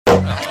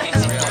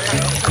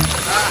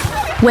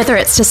Whether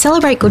it's to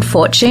celebrate good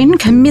fortune,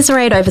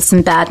 commiserate over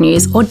some bad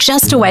news, or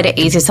just a way to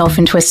ease yourself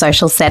into a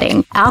social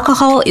setting,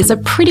 alcohol is a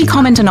pretty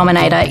common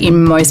denominator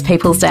in most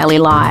people's daily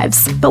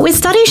lives. But with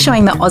studies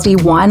showing that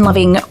Aussie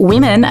wine-loving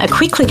women are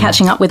quickly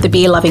catching up with the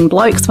beer-loving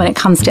blokes when it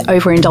comes to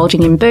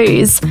overindulging in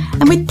booze,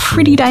 and with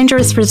pretty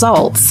dangerous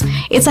results,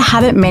 it's a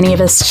habit many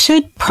of us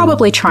should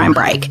probably try and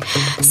break.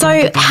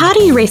 So how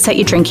do you reset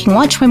your drinking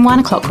watch when 1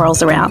 o'clock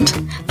rolls around?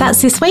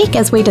 That's this week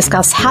as we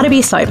discuss how to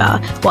be sober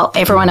while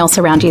everyone else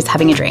around you is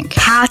having a drink.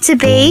 How to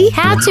be.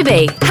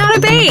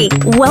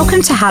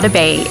 Welcome to How to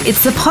Be.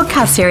 It's the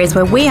podcast series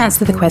where we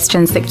answer the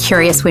questions that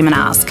curious women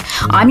ask.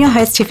 I'm your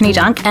host, Tiffany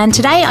Dunk, and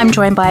today I'm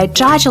joined by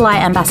Dry July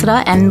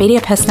ambassador and media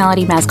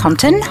personality Maz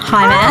Compton.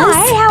 Hi, Maz.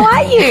 Hi, how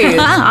are you?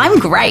 I'm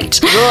great.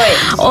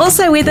 Good.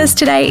 Also with us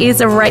today is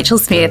Rachel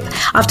Smith.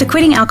 After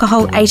quitting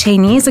alcohol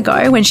 18 years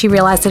ago when she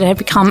realised that it had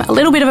become a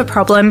little bit of a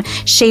problem,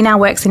 she now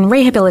works in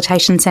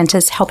rehabilitation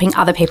centres helping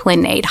other people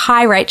in need.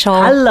 Hi,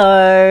 Rachel.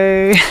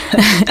 Hello.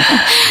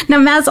 Now,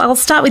 Maz,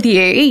 I'll start with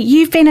you.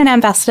 You've been an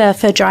ambassador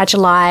for Dry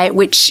July,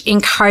 which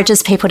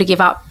encourages people to give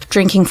up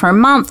drinking for a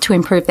month to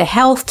improve their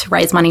health, to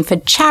raise money for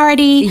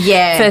charity.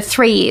 Yeah. For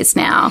 3 years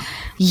now.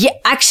 Yeah,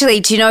 actually,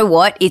 do you know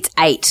what? It's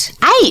 8.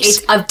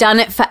 8? I've done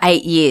it for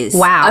 8 years.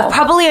 Wow. I've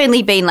probably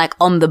only been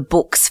on the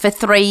books for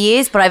 3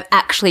 years, but I've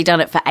actually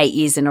done it for 8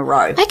 years in a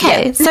row.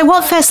 Okay. Yeah. So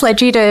what first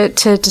led you to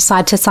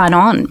decide to sign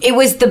on? It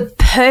was the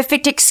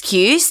perfect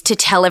excuse to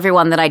tell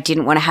everyone that I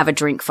didn't want to have a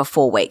drink for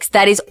 4 weeks.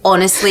 That is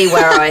honestly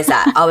where I was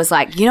at. I was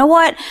like, you know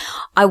what?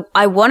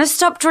 I want to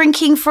stop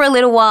drinking for a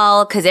little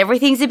while because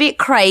everything's a bit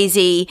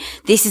crazy.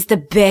 This is the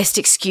best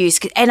excuse.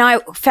 And I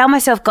found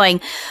myself going,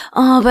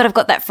 oh, but I've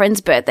got that friend's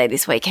birthday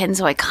this weekend,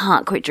 so I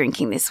can't quit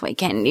drinking this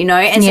weekend, you know?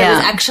 And so it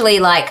was actually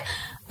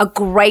a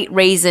great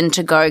reason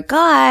to go,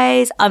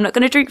 guys, I'm not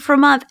going to drink for a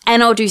month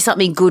and I'll do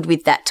something good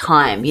with that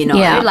time, you know?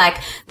 Yeah.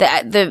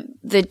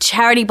 The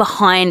charity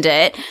behind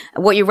it,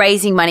 what you're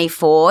raising money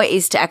for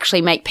is to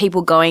actually make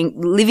people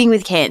living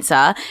with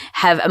cancer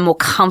have a more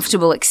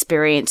comfortable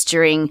experience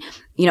during,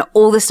 you know,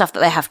 all the stuff that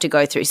they have to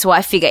go through. So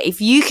I figure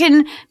if you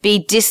can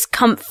be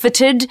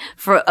discomforted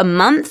for a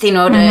month in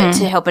order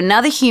to help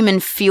another human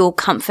feel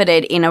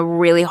comforted in a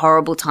really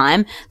horrible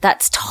time,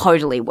 that's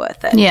totally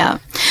worth it. Yeah.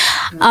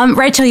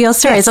 Rachel, your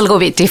story is a little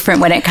bit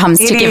different when it comes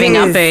to giving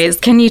up booze.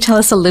 Can you tell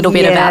us a little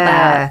bit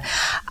about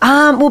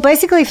that? Well,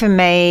 basically for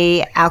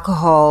me,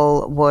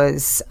 alcohol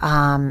was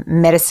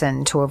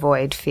medicine to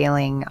avoid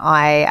feeling.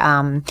 I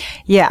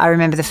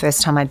remember the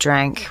first time I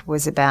drank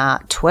was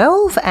about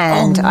 12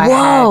 and I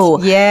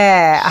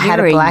had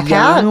a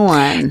blackout. Young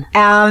one.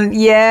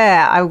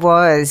 I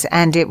was.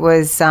 And it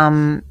was,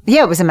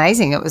 it was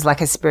amazing. It was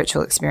like a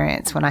spiritual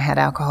experience when I had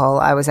alcohol.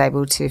 I was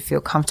able to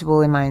feel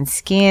comfortable in my own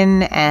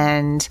skin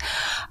and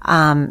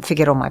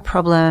forget all my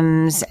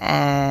problems.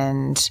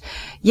 And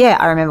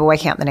I remember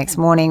waking up the next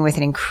morning with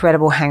an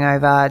incredible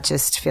hangover,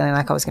 just feeling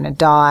like I was going to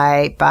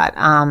die, but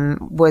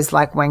was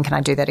like, when can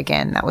I do that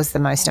again? That was the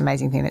most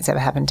amazing thing that's ever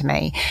happened to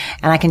me.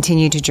 And I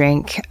continued to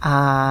drink,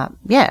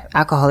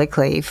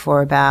 alcoholically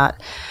for about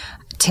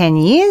 10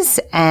 years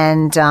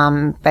and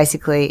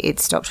basically it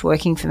stopped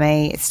working for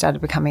me. It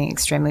started becoming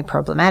extremely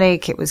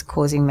problematic. It was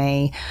causing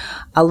me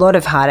a lot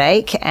of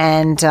heartache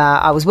and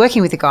I was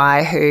working with a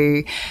guy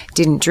who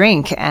didn't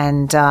drink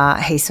and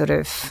he sort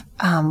of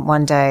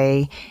one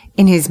day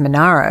in his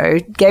Monaro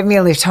gave me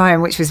a lift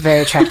home, which was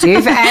very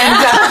attractive. And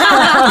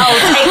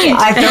I'll take it.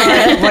 I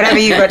thought, whatever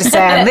you've got to say,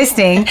 I'm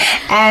listening.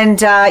 And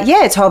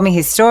told me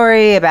his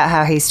story about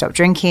how he stopped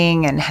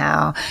drinking and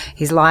how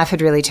his life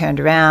had really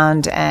turned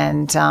around.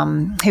 And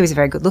he was a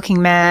very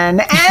good-looking man.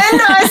 And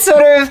I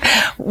sort of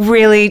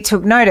really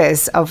took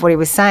notice of what he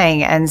was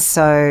saying. And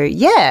so,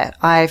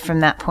 I from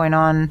that point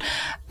on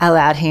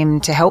allowed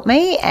him to help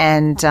me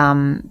and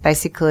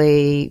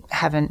basically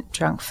haven't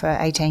drunk for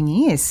 18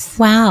 years.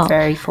 Wow.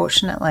 Very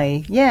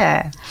fortunately.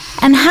 Yeah.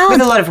 And how?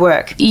 With a lot of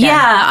work.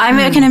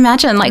 I can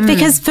imagine.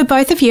 Because for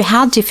both of you,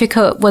 how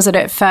difficult was it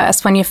at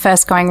first when you're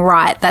first going,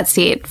 right, that's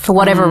it. For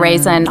whatever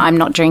reason, I'm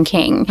not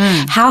drinking.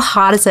 How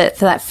hard is it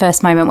for that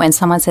first moment when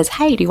someone says,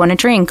 hey, do you want a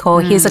drink?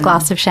 Or here's a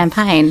glass of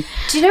champagne.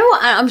 Do you know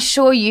what? I'm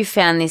sure you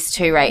found this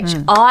too,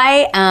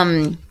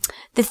 Rach.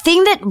 The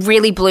thing that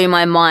really blew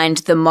my mind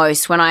the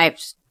most when I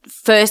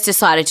first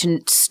decided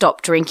to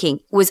stop drinking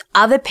was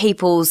other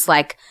people's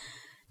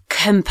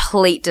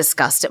complete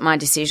disgust at my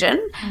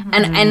decision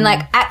and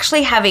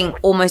actually having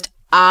almost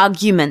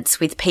arguments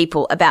with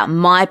people about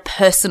my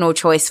personal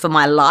choice for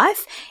my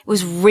life. It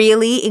was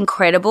really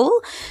incredible.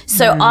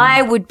 So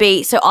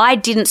I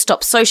didn't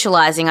stop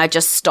socializing. I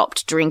just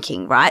stopped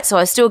drinking, right? So I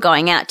was still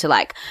going out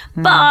to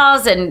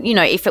bars and, you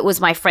know, if it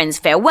was my friend's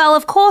farewell,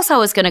 of course I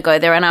was going to go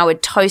there and I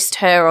would toast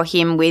her or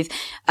him with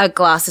a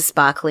glass of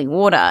sparkling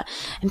water.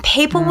 And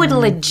people would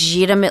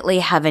legitimately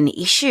have an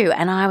issue.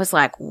 And I was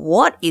like,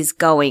 what is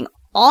going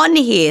on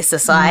here,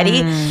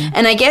 society?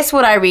 And I guess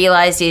what I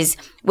realized is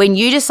when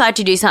you decide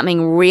to do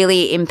something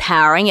really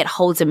empowering, it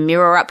holds a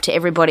mirror up to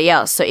everybody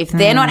else. So if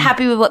they're not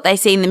happy with what they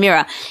see in the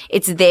mirror,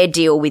 it's their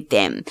deal with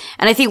them.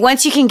 And I think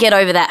once you can get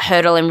over that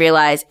hurdle and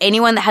realize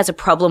anyone that has a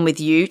problem with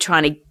you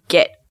trying to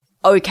get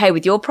okay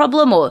with your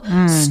problem or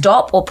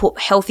stop or put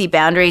healthy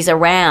boundaries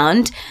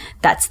around,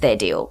 that's their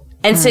deal.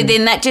 And so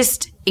then that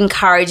just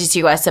encourages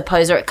you, I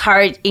suppose, or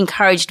it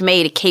encouraged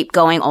me to keep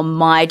going on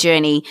my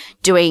journey,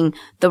 doing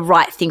the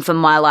right thing for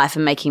my life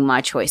and making my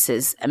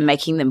choices and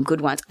making them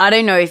good ones. I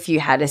don't know if you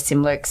had a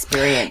similar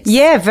experience.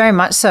 Yeah, very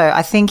much so.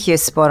 I think you're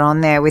spot on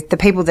there with the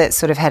people that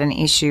sort of had an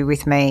issue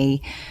with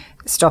me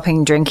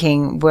stopping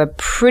drinking were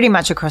pretty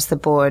much across the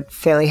board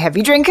fairly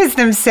heavy drinkers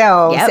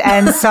themselves. Yep.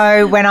 And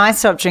so when I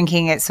stopped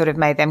drinking, it sort of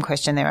made them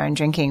question their own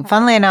drinking.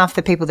 Funnily enough,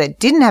 the people that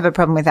didn't have a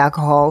problem with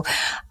alcohol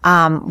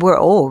were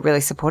all really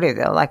supportive.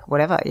 They were like,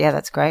 whatever, yeah,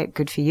 that's great,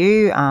 good for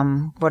you.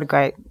 What a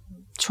great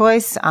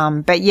choice.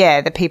 But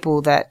yeah, the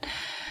people that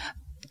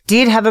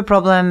did have a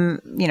problem,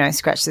 you know,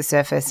 scratched the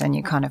surface and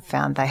you kind of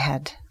found they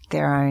had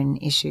their own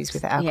issues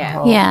with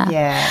alcohol.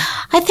 Yeah.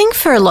 I think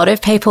for a lot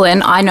of people,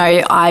 and I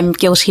know I'm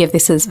guilty of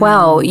this as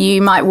well, you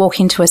might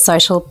walk into a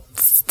social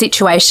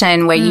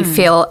situation where you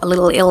feel a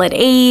little ill at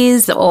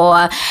ease,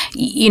 or,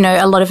 you know,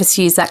 a lot of us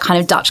use that kind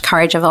of Dutch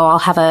courage of, oh, I'll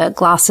have a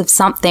glass of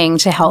something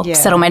to help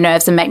settle my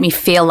nerves and make me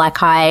feel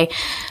like I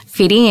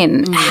fit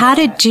in. How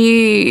did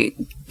you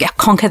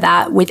conquer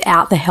that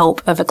without the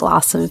help of a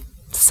glass of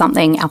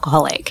something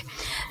alcoholic?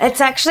 It's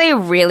actually a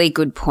really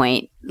good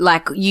point.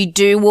 Like, you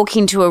do walk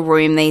into a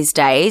room these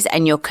days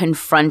and you're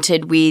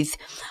confronted with,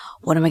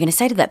 what am I going to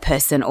say to that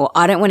person? Or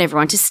I don't want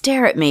everyone to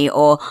stare at me,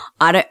 or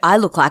I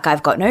look like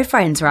I've got no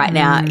friends right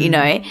now, you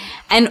know?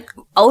 And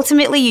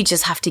ultimately you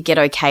just have to get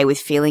okay with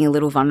feeling a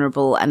little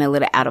vulnerable and a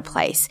little out of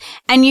place.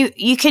 And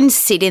you can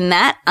sit in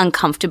that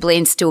uncomfortably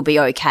and still be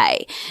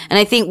okay. And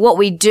I think what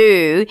we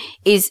do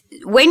is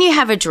when you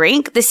have a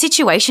drink, the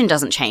situation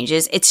doesn't change.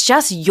 It's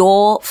just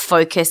your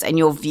focus and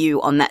your view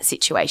on that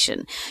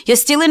situation. You're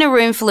still in a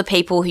room full of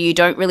people who you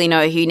don't really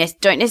know, who you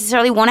don't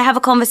necessarily want to have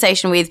a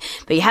conversation with,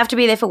 but you have to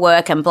be there for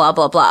work and blah,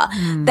 blah, blah.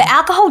 The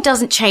alcohol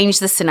doesn't change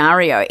the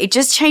scenario. It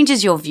just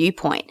changes your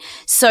viewpoint.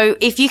 So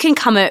if you can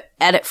come at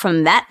it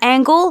from that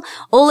angle,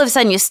 all of a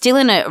sudden you're still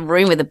in a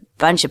room with a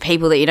bunch of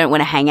people that you don't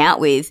want to hang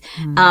out with.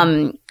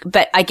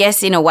 But I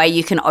guess in a way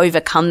you can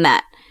overcome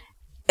that,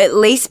 at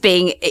least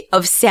being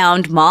of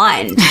sound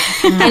mind.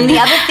 And the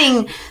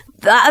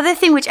other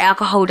thing which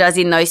alcohol does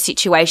in those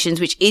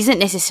situations, which isn't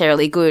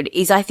necessarily good,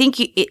 is I think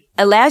it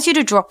allows you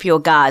to drop your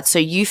guard so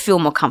you feel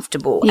more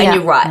comfortable. Yeah. And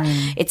you're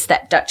right. It's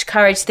that Dutch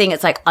courage thing.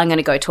 It's like, I'm going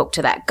to go talk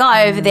to that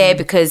guy over there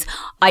because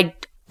I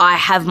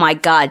have my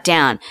guard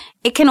down.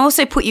 It can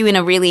also put you in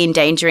a really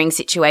endangering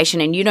situation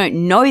and you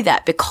don't know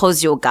that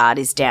because your guard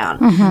is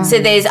down. So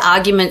there's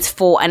arguments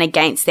for and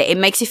against that. It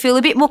makes you feel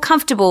a bit more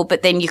comfortable,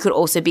 but then you could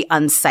also be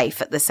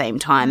unsafe at the same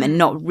time and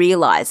not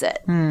realize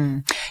it.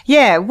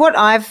 Yeah, what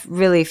I've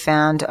really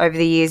found over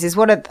the years is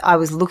what I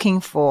was looking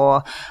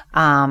for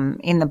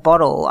in the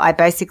bottle, I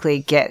basically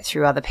get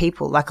through other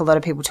people. Like a lot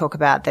of people talk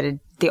about that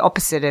the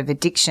opposite of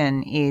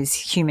addiction is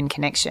human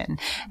connection.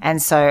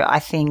 And so I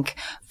think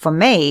for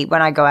me,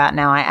 when I go out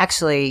now, I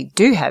actually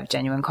do have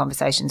genuine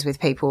conversations with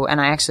people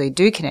and I actually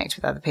do connect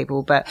with other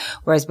people. But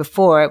whereas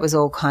before it was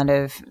all kind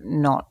of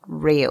not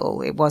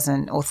real. It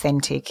wasn't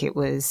authentic. It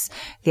was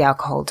the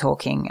alcohol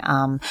talking.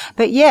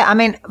 But yeah, I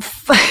mean,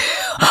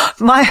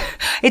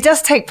 it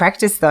does take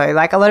practice though.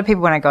 Like a lot of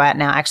people when I go out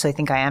now actually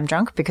think I am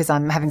drunk because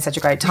I'm having such a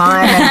great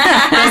time. And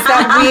there's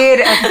that weird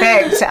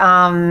effect.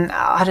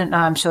 I don't know.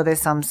 I'm sure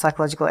there's some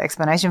psychological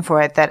explanation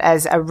for it that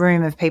as a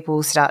room of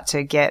people start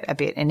to get a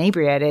bit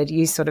inebriated,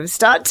 you sort of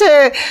start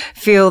to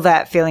feel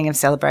that feeling of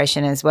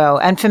celebration as well.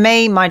 And for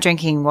me, my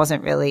drinking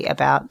wasn't really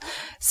about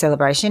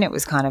celebration. It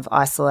was kind of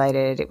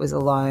isolated. It was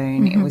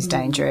alone. It was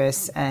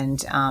dangerous and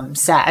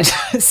sad.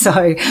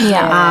 So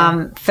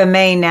for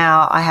me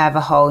now, I have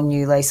a whole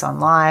new lease on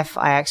life.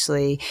 I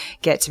actually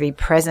get to be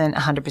present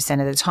 100%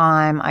 of the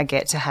time. I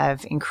get to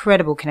have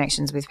incredible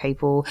connections with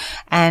people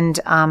and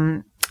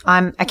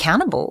I'm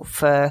accountable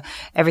for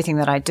everything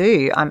that I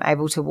do. I'm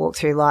able to walk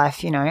through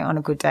life, you know, on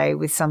a good day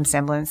with some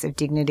semblance of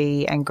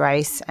dignity and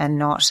grace and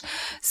not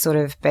sort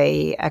of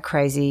be a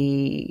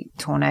crazy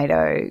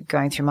tornado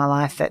going through my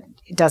life that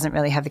doesn't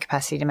really have the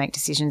capacity to make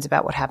decisions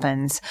about what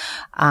happens.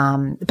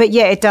 But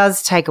yeah, it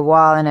does take a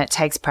while and it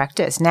takes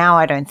practice. Now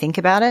I don't think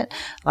about it.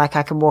 Like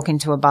I can walk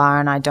into a bar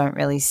and I don't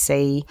really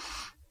see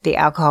the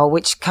alcohol,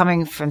 which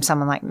coming from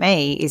someone like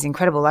me is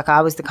incredible. Like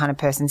I was the kind of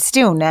person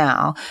still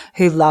now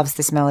who loves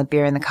the smell of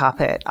beer in the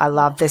carpet. I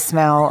love the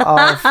smell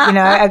of, you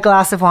know, a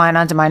glass of wine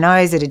under my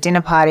nose at a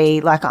dinner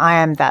party. Like I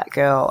am that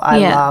girl. I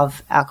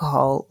love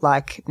alcohol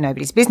like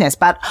nobody's business.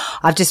 But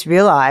I've just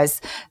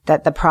realized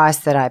that the price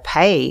that I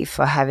pay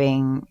for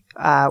having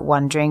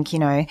one drink, you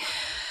know,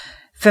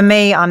 for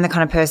me, I'm the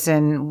kind of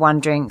person one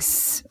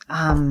drink's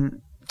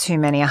too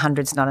many,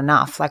 100's not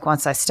enough. Like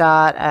once I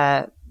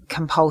start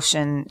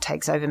compulsion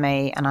takes over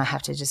me and I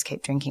have to just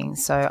keep drinking.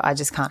 So I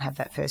just can't have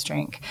that first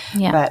drink.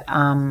 Yeah. But,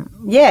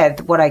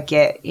 what I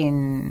get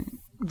in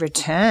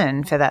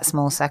return for that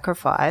small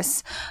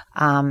sacrifice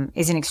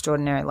is an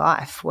extraordinary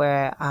life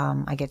where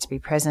I get to be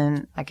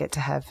present, I get to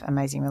have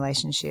amazing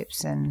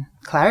relationships and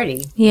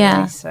clarity. Yeah.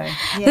 Really. So,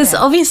 There's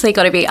obviously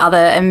got to be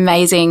other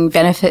amazing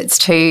benefits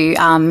too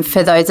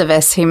for those of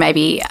us who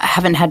maybe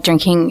haven't had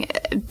drinking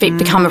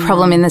become a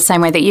problem in the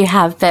same way that you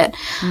have. But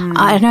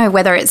I don't know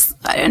whether it's,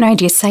 do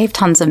you save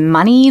tons of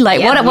money? Like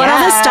what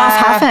other stuff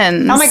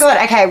happens? Oh my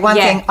God. Okay. One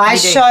thing. I you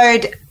do.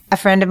 showed a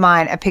friend of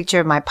mine a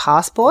picture of my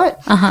passport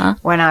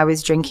when I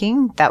was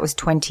drinking. That was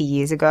 20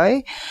 years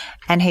ago.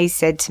 And he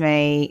said to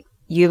me,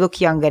 you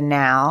look younger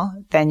now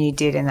than you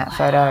did in that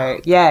photo.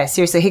 Yeah,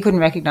 seriously, he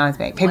couldn't recognize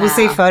me. People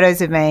see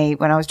photos of me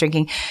when I was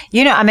drinking.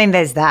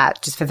 There's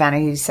that, just for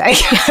vanity's sake.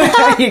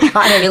 You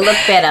look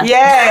better.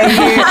 Yeah,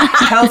 you're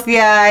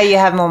healthier, you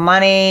have more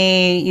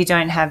money, you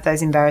don't have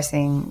those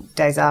embarrassing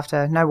days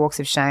after. No walks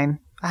of shame.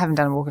 I haven't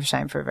done a walk of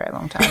shame for a very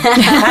long time.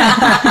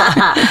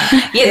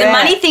 The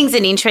money thing's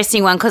an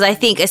interesting one because I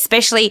think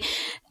especially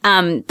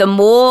the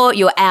more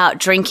you're out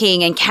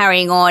drinking and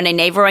carrying on and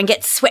everyone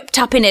gets swept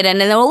up in it and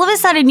then all of a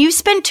sudden you've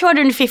spent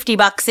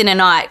 $250 in a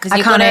night because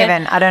I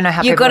don't know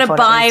how you've got to afford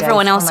it buy these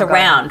everyone days. else Oh my God.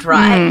 around,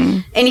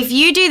 right? And if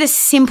you do the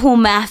simple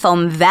math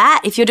on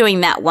that, if you're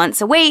doing that once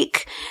a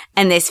week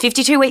and there's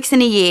 52 weeks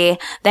in a year,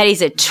 that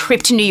is a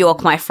trip to New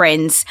York, my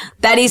friends.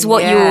 That is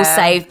what you will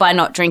save by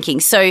not drinking.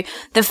 So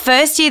the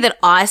first year that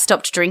I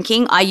stopped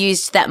drinking, I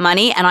used that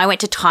money and I went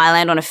to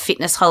Thailand on a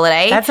fitness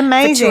holiday. That's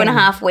amazing. For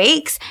 2.5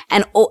 weeks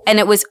and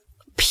it was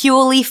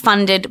purely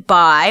funded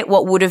by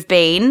what would have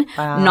been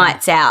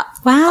nights out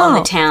on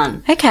the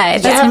town. Okay,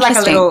 Did you that's have like a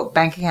interesting. little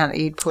bank account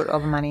that you'd put all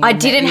the money in? I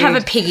didn't have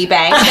a piggy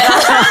bank.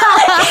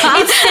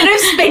 Instead of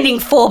spending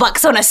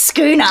 $4 on a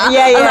schooner,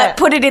 I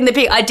put it in the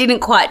pig. I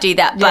didn't quite do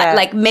that,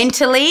 but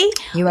mentally,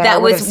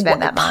 that was spent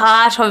that much.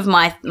 part of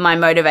my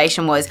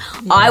motivation was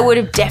I would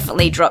have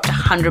definitely dropped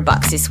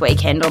 $100 this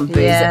weekend on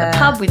booze at the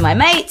pub with my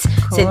mates.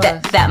 So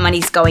that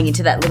money's going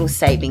into that little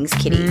savings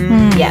kitty.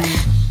 Yeah.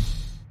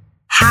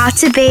 How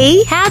to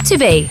be. I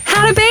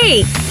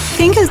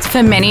think as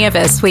for many of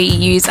us, we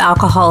use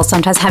alcohol,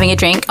 sometimes having a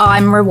drink. Oh,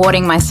 I'm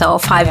rewarding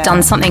myself. I've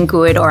done something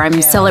good or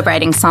I'm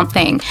celebrating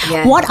something.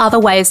 Yeah. What other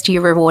ways do you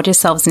reward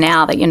yourselves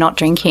now that you're not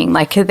drinking?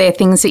 Like, are there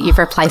things that you've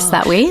replaced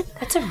that with?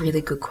 That's a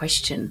really good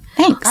question.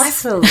 Thanks.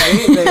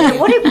 Absolutely.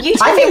 What have you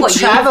I think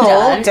travel you've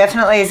done?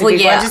 definitely is a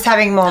big one. Just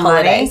having more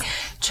Holidays. money.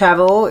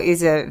 Travel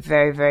is a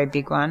very, very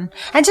big one.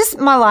 And just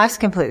my life's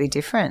completely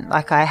different.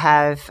 Like I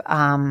have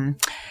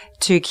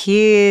 2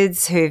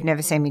 kids who've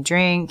never seen me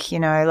drink,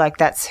 like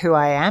that's who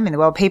I am in the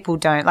world. People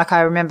don't, like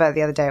I remember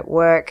the other day at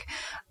work,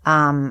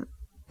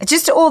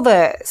 just all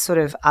the sort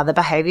of other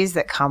behaviours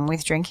that come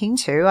with drinking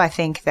too. I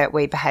think that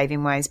we behave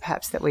in ways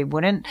perhaps that we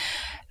wouldn't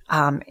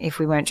if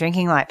we weren't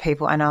drinking. Like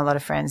people, I know a lot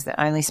of friends that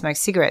only smoke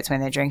cigarettes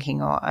when they're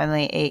drinking or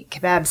only eat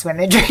kebabs when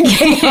they're drinking or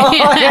 10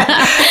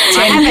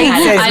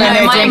 pizzas when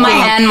they're drinking. My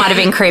hand might have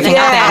been creeping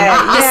up there.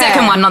 The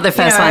second one, not the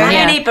first one. I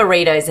don't eat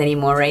burritos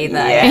anymore either.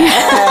 And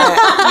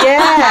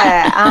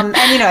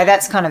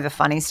that's kind of the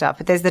funny stuff.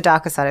 But there's the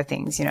darker side of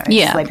things,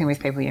 sleeping with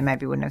people you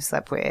maybe wouldn't have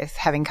slept with,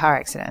 having car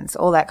accidents,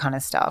 all that kind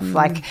of stuff.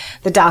 Like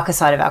the darker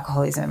side of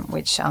alcoholism,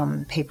 which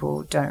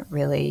people don't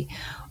really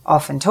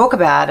often talk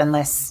about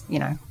unless,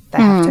 they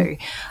have to.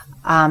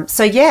 I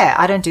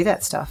don't do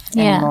that stuff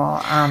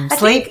anymore.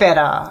 Sleep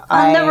better.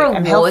 On the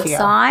reward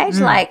side,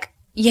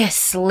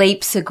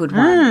 sleep's a good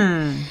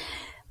one.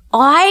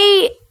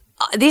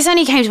 This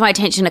only came to my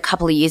attention a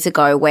couple of years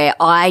ago where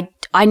I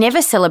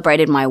never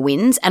celebrated my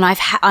wins, and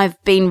I've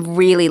been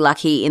really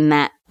lucky in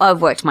that I've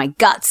worked my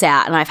guts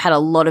out and I've had a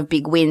lot of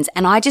big wins,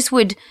 and I'd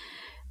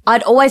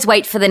always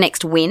wait for the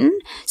next win.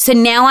 So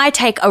now I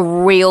take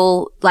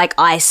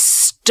I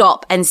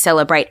stop and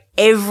celebrate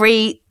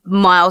every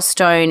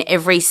milestone,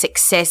 every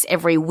success,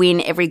 every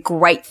win, every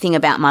great thing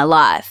about my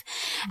life.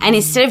 And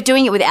instead of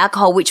doing it with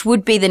alcohol, which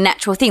would be the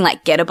natural thing,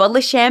 like get a bottle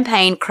of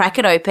champagne, crack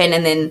it open,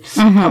 and then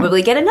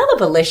probably get another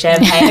bottle of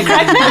champagne and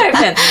crack that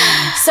open.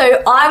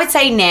 So I would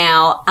say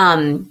now,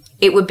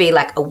 it would be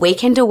like a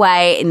weekend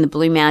away in the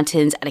Blue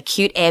Mountains at a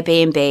cute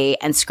Airbnb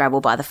and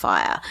Scrabble by the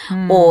fire.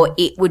 Or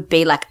it would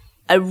be like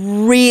a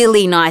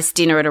really nice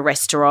dinner at a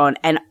restaurant,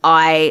 and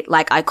I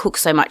cook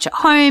so much at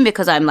home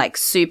because I'm like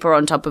super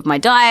on top of my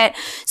diet,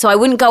 so I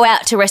wouldn't go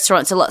out to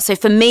restaurants a lot. So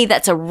for me,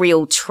 that's a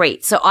real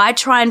treat. So I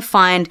try and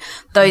find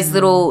those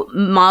little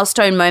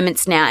milestone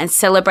moments now and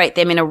celebrate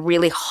them in a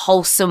really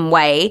wholesome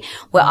way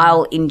where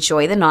I'll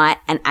enjoy the night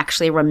and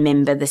actually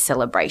remember the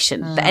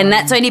celebration. And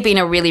that's only been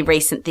a really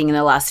recent thing in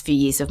the last few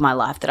years of my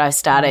life that I've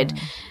started.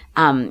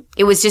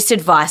 It was just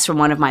advice from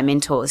one of my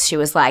mentors. She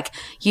was like,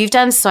 you've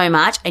done so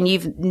much and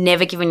you've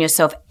never given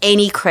yourself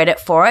any credit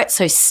for it.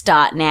 So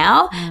start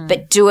now,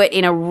 but do it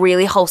in a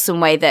really wholesome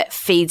way that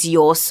feeds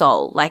your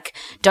soul. Like,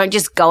 don't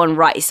just go and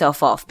write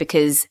yourself off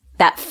because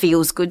that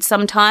feels good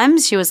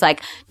sometimes. She was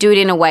like, do it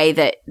in a way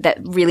that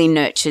really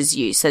nurtures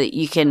you so that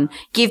you can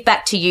give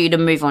back to you to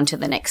move on to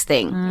the next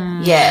thing.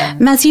 Yeah.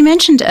 Maz, you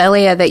mentioned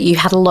earlier that you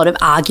had a lot of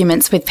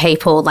arguments with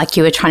people, like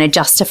you were trying to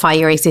justify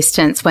your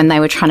existence when they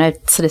were trying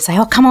to sort of say,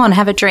 oh, come on,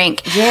 have a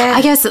drink. Yeah.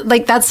 I guess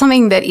like that's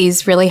something that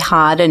is really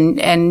hard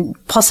and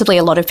possibly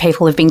a lot of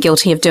people have been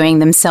guilty of doing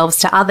themselves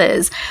to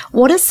others.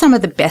 What are some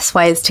of the best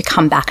ways to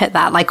come back at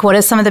that? Like what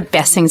are some of the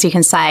best things you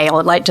can say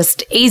or like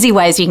just easy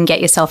ways you can get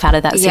yourself out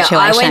of that situation?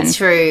 I went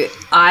through,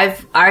 I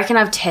reckon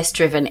I've test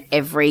driven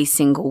every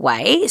single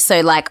way. So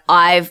like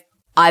I've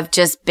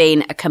just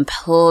been a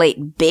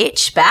complete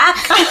bitch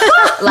back.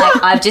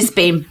 Like I've just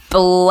been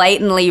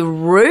blatantly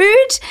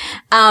rude.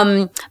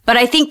 But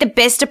I think the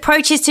best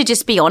approach is to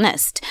just be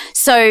honest.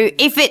 So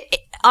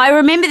I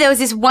remember there was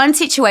this one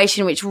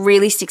situation which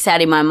really sticks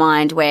out in my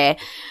mind where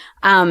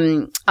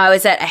I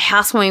was at a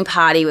housewarming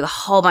party with a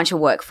whole bunch of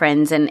work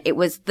friends and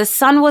the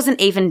sun wasn't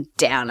even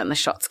down and the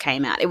shots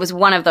came out. It was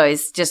one of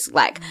those just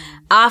like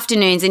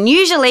afternoons and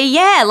usually,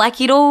 like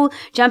you'd all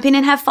jump in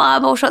and have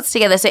fireball shots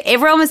together. So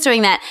everyone was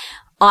doing that.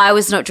 I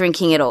was not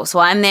drinking at all. So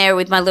I'm there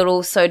with my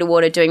little soda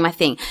water doing my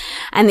thing.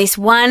 And this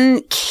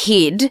one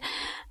kid,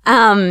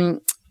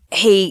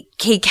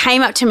 he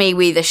came up to me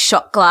with a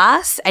shot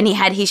glass and he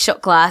had his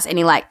shot glass and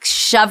he like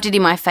shoved it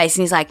in my face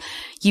and he's like,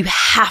 you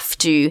have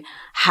to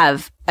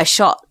have a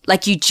shot.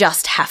 Like you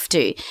just have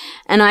to.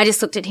 And I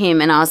just looked at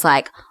him and I was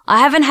like, I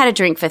haven't had a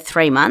drink for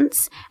 3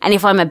 months. And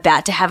if I'm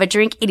about to have a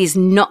drink, it is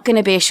not going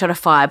to be a shot of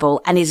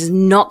Fireball and it is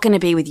not going to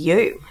be with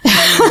you.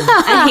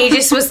 And he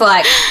just was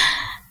like,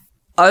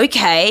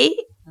 okay.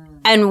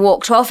 And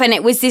walked off. And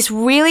it was this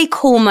really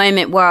cool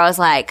moment where I was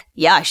like,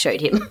 yeah, I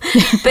showed him.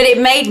 But it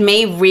made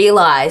me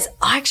realize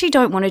I actually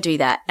don't want to do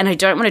that. And I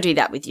don't want to do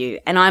that with you.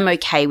 And I'm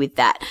okay with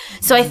that.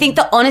 So I think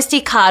the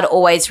honesty card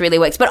always really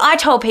works. But I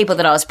told people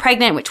that I was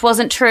pregnant, which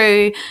wasn't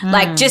true,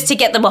 like just to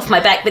get them off my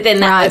back. But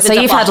then that was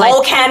a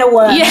whole can of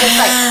worms. Yeah. It's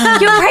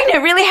like, you're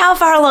pregnant? Really? How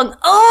far along?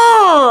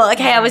 Oh,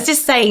 okay. I was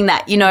just saying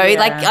that,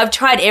 like I've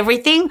tried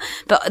everything.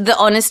 But the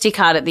honesty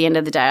card at the end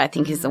of the day, I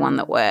think is the one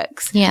that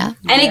works. Yeah.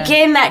 And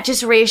again, that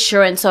just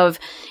reassurance of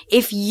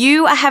if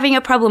you are having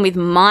a problem with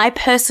my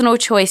personal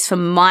choice for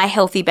my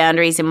healthy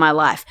boundaries in my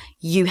life,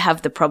 you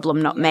have the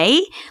problem, not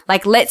me.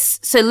 Like let's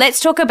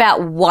talk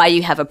about why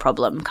you have a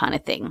problem kind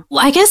of thing.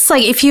 Well, I guess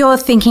like if you're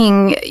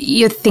thinking,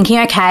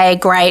 okay,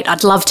 great,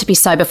 I'd love to be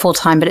sober full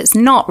time, but it's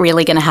not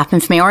really going to happen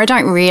for me or I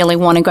don't really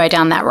want to go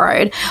down that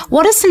road.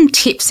 What are some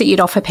tips that you'd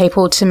offer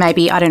people to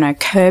maybe, I don't know,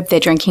 curb their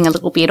drinking a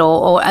little bit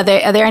or are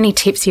there any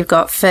tips you've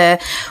got for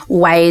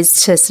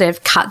ways to sort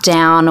of cut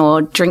down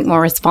or drink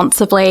more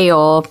responsibly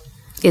or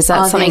is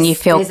that something you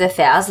feel? There's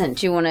 1,000.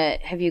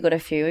 Have you got a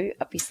few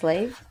up your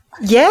sleeve?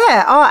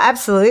 Yeah. Oh,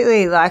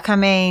 absolutely. Like, I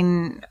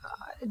mean,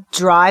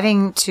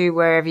 driving to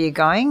wherever you're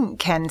going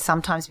can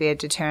sometimes be a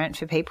deterrent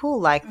for people.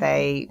 Like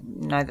they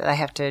know that they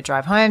have to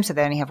drive home, so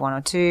they only have one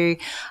or two.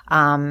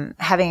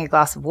 Having a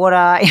glass of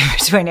water in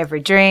between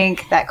every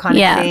drink, that kind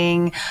of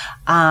thing.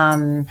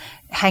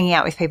 Hanging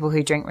out with people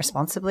who drink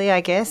responsibly, I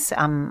guess.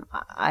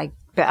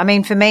 But I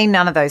mean, for me,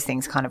 none of those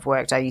things kind of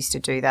worked. I used to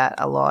do that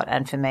a lot.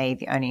 And for me,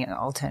 the only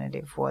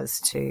alternative was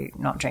to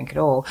not drink at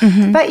all.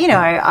 Mm-hmm. But,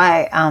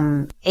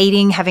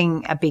 eating,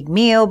 having a big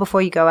meal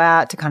before you go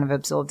out to kind of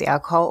absorb the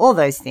alcohol, all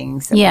those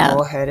things that we've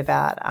all heard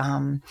about.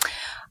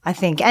 I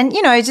think, and,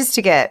 just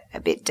to get a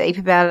bit deep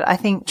about it, I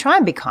think try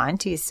and be kind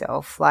to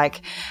yourself.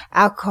 Like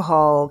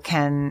alcohol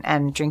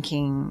and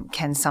drinking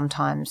can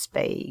sometimes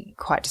be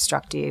quite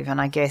destructive. And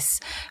I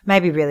guess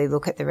maybe really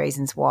look at the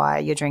reasons why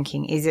you're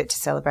drinking. Is it to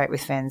celebrate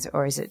with friends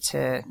or is it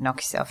to knock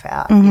yourself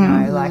out?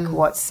 Mm-hmm. Like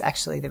what's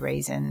actually the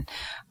reason?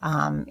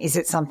 Is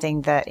it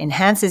something that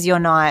enhances your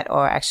night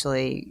or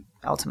actually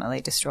ultimately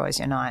destroys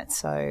your night?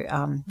 So,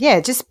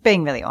 just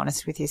being really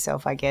honest with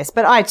yourself, I guess.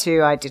 But I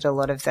did a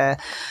lot of the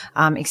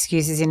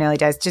excuses in early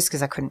days just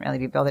because I couldn't really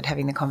be bothered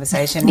having the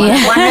conversation. One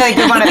really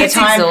good one at the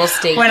time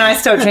exhausting. When I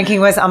stopped drinking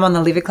was I'm on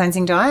the liver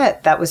cleansing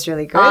diet. That was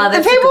really good. Oh,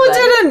 and people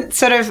didn't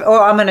sort of,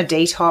 or I'm on a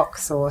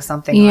detox or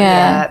something like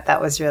that.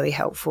 That was really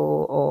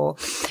helpful. Or,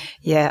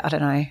 I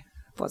don't know.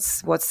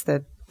 What's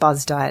the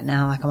buzz diet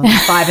now? Like I'm on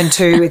 5 and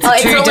 2. It's a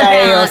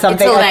 2-day or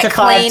something. It's a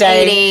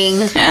 5-day.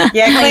 Eating.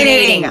 Yeah, clean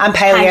eating. I'm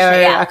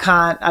paleo. I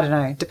can't. I don't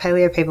know. Do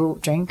paleo people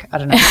drink? I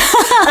don't know.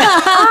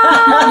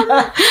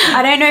 I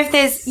don't know if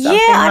there's.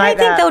 I don't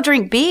think they'll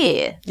drink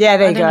beer. Yeah,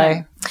 there you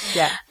go.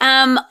 Yeah.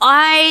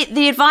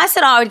 The advice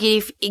that I would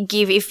give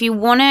if you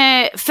want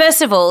to,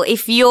 first of all,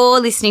 if you're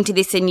listening to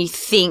this and you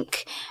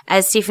think,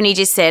 as Tiffany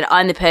just said,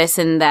 I'm the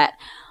person that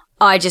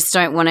I just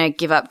don't want to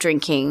give up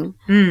drinking,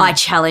 I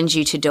challenge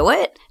you to do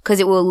it because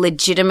it will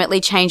legitimately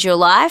change your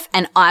life.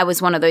 And I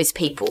was one of those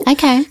people.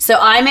 Okay. So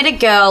I met a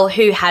girl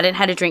who hadn't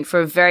had a drink for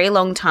a very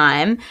long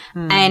time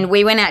and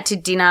we went out to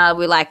dinner.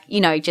 We were like,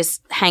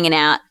 just hanging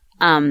out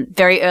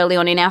very early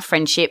on in our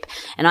friendship.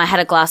 And I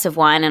had a glass of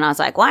wine and I was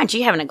like, why aren't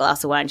you having a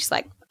glass of wine? She's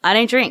like, I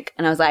don't drink.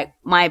 And I was like,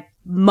 my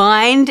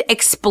mind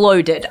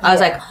exploded. I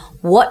was like,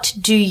 what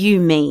do you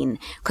mean?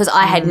 Because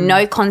I had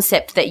no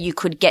concept that you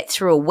could get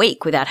through a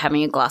week without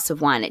having a glass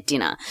of wine at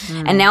dinner.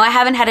 And now I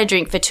haven't had a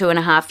drink for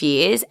 2.5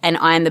 years and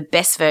I am the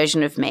best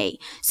version of me.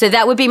 So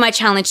that would be my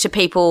challenge to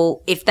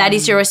people. If that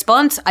is your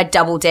response, I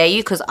double dare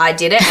you because I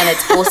did it and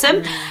it's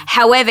awesome.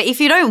 However, if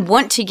you don't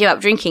want to give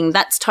up drinking,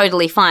 that's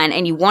totally fine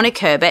and you want to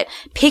curb it,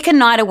 pick a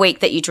night a week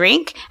that you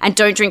drink and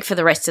don't drink for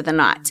the rest of the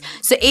nights.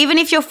 So even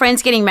if your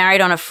friend's getting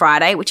married on a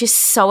Friday, which is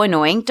so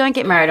annoying, don't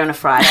get married on a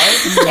Friday.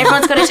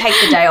 Everyone's got to take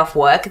the day off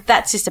work.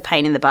 That's just a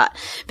pain in the butt.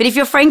 But if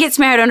your friend gets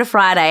married on a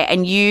Friday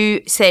and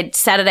you said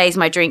Saturday is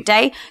my drink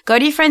day, go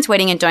to your friend's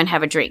wedding and don't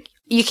have a drink.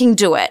 You can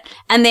do it.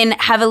 And then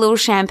have a little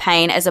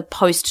champagne as a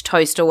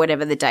post-toast or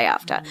whatever the day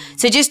after.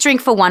 So just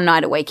drink for one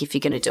night a week if you're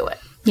going to do it.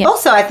 Yeah.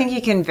 Also, I think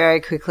you can very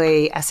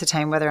quickly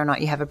ascertain whether or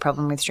not you have a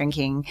problem with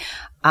drinking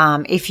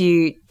if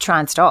you try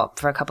and stop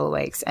for a couple of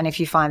weeks. And if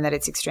you find that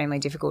it's extremely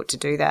difficult to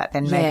do that,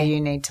 then maybe you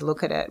need to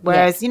look at it.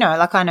 Whereas,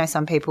 like I know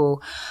some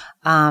people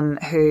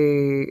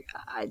who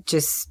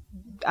just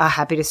are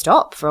happy to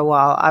stop for a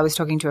while. I was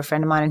talking to a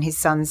friend of mine and his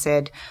son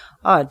said,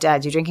 "Oh,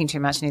 Dad, you're drinking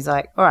too much." And he's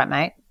like, "All right,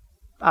 mate,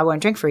 I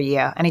won't drink for a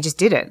year." And he just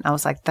did it. And I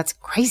was like, that's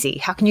crazy.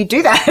 How can you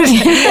do that?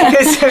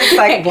 So it's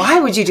like, why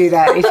would you do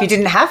that if you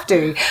didn't have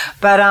to?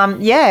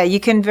 But you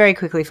can very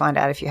quickly find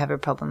out if you have a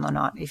problem or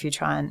not if you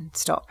try and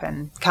stop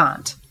and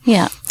can't.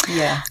 Yeah.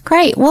 Yeah.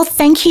 Great. Well,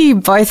 thank you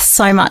both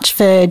so much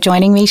for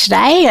joining me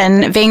today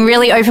and being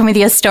really open with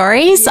your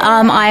stories.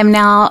 Yeah. I am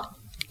now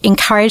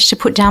encouraged to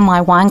put down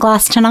my wine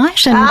glass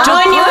tonight and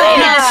join you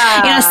in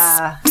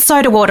a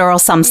soda water or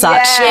some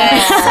such.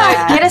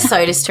 Yeah. So get a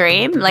Soda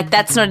Stream. Like,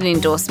 that's not an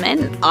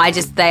endorsement.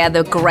 They are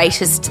the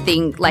greatest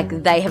thing.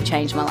 Like, they have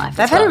changed my life.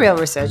 They've had a real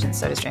resurgence,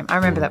 Soda Stream. I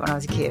remember that when I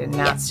was a kid and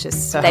now it's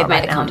just so they've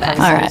made a comeback.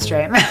 All right.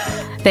 Stream.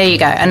 There you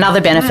go.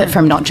 Another benefit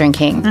from not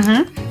drinking.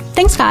 Mm-hmm.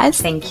 Thanks, guys.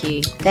 Thank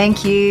you.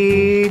 Thank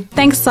you.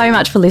 Thanks so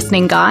much for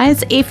listening,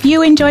 guys. If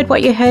you enjoyed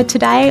what you heard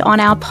today on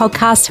our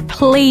podcast,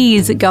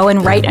 please go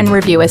and rate and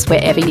review us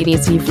wherever it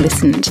is you've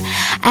listened.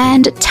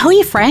 And tell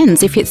your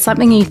friends if it's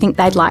something you think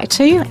they'd like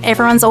to.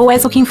 Everyone's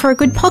always looking for a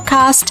good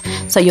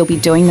podcast, so you'll be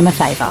doing them a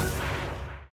favour.